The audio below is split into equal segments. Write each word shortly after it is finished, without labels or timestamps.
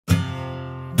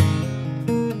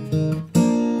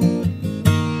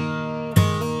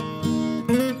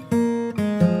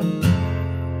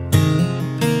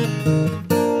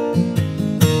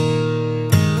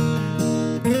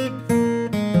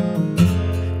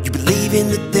believe in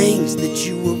the things that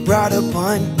you were brought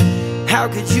upon. How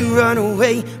could you run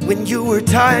away when you were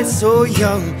tired so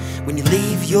young? When you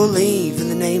leave, you'll leave in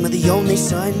the name of the only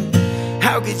Son.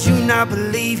 How could you not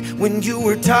believe when you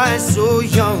were tired so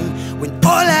young? When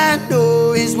all I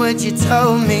know is what you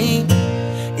told me.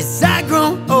 As I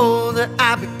grow older,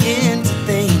 I begin to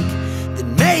think that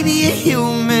maybe you're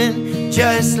human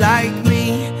just like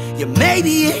me. Yeah, maybe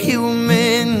you're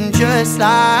human just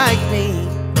like me.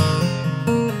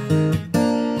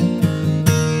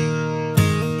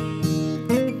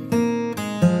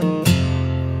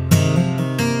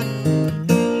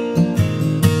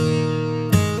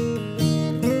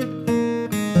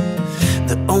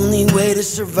 The only way to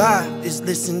survive is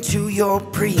listen to your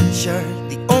preacher.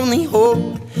 The only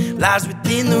hope lies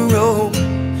within the road.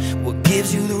 What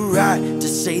gives you the right to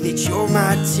say that you're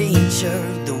my teacher?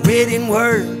 The written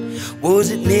word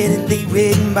was admittedly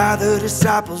written by the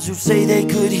disciples who say they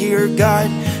could hear God.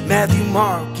 Matthew,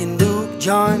 Mark, and Luke,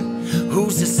 John.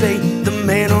 Who's to say the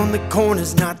man on the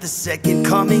corner's not the second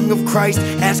coming of Christ,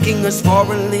 asking us for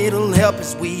a little help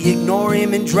as we ignore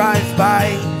him and drive by?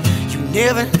 You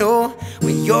never know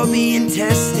when you're being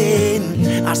tested.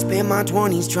 I spent my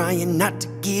 20s trying not to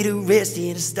get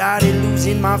arrested. I started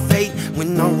losing my faith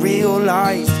when I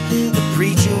realized the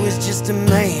preacher was just a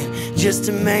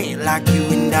man like you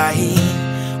and I.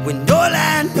 When all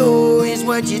I know is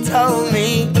what you told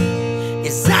me.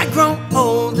 As I grow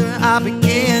older, I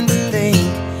begin to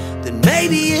think that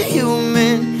maybe you're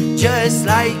human just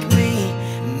like me.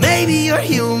 Maybe you're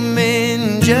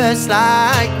human just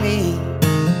like me.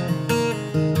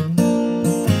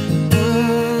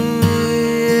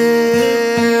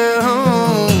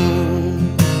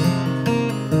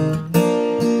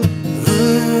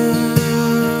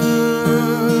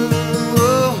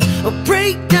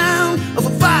 Breakdown of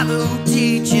a father who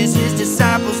teaches his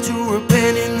disciples to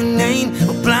repent in the name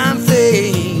of blind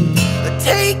faith. A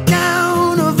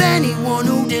takedown of anyone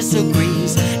who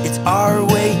disagrees. It's our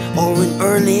way or an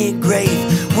early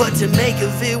grave. What to make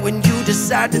of it when you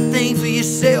decide to think for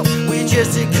yourself? We're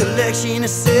just a collection of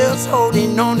cells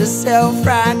holding on to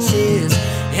self-righteous.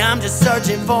 I'm just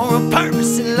searching for a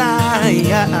purpose in life,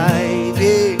 yeah.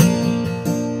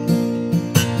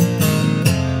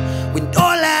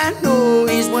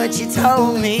 What you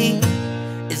told me.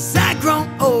 As I grow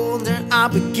older, I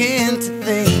begin to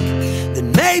think that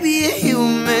maybe you're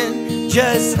human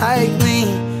just like me.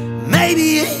 Maybe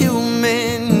you're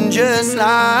human just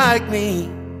like me.